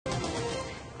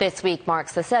This week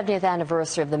marks the 70th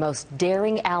anniversary of the most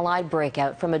daring Allied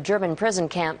breakout from a German prison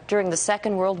camp during the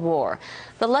Second World War.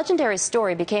 The legendary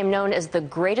story became known as The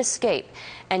Great Escape,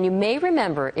 and you may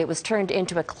remember it was turned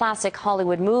into a classic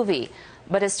Hollywood movie.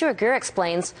 But as Stuart Greer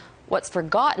explains, what's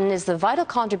forgotten is the vital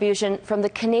contribution from the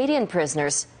Canadian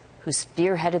prisoners who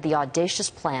spearheaded the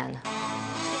audacious plan.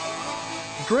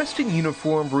 Dressed in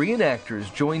uniform,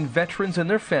 reenactors joined veterans and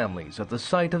their families at the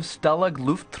site of Stalag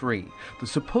Luft 3, the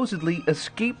supposedly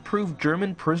escape-proof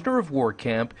German prisoner of war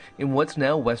camp in what's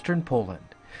now western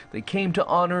Poland. They came to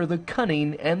honor the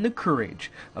cunning and the courage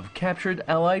of captured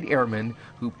Allied airmen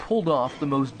who pulled off the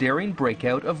most daring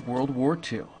breakout of World War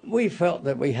II. We felt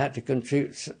that we had to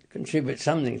contribute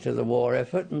something to the war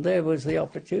effort, and there was the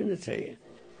opportunity.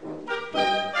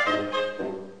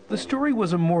 The story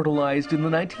was immortalized in the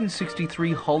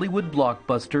 1963 Hollywood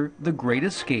blockbuster The Great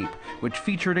Escape, which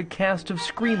featured a cast of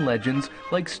screen legends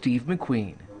like Steve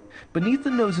McQueen. Beneath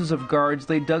the noses of guards,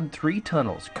 they dug 3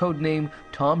 tunnels, codenamed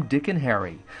Tom, Dick, and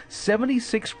Harry.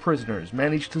 76 prisoners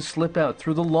managed to slip out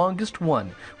through the longest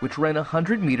one, which ran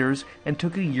 100 meters and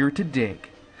took a year to dig.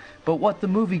 But what the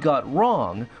movie got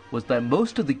wrong was that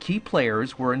most of the key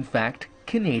players were in fact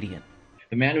Canadian.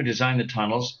 The man who designed the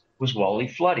tunnels was Wally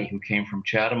Floody, who came from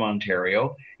Chatham,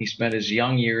 Ontario. He spent his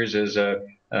young years as a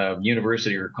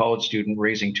university or college student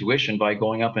raising tuition by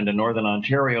going up into northern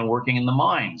Ontario and working in the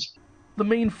mines. The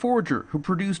main forger, who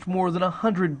produced more than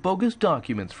 100 bogus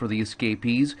documents for the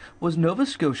escapees, was Nova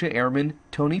Scotia airman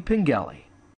Tony Pengelly.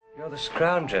 You're the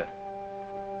scrounger.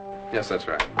 Yes, that's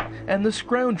right. And the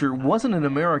scrounger wasn't an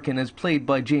American as played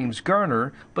by James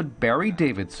Garner, but Barry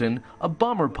Davidson, a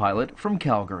bomber pilot from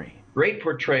Calgary. Great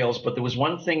portrayals, but there was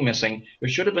one thing missing. There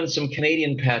should have been some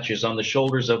Canadian patches on the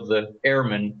shoulders of the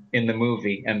airmen in the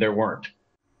movie, and there weren't.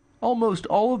 Almost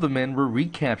all of the men were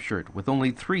recaptured, with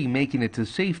only 3 making it to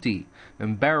safety.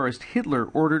 Embarrassed, Hitler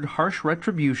ordered harsh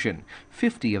retribution.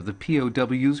 50 of the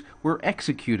POWs were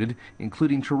executed,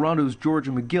 including Toronto's George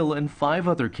McGill and 5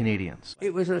 other Canadians.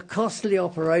 It was a costly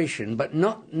operation, but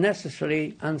not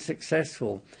necessarily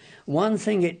unsuccessful. One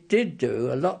thing it did do,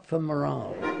 a lot for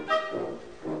morale.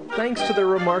 Thanks to their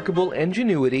remarkable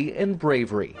ingenuity and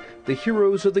bravery, the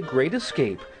heroes of the Great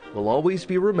Escape will always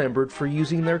be remembered for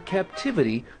using their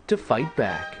captivity to fight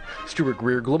back. Stuart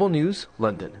Greer, Global News,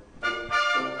 London.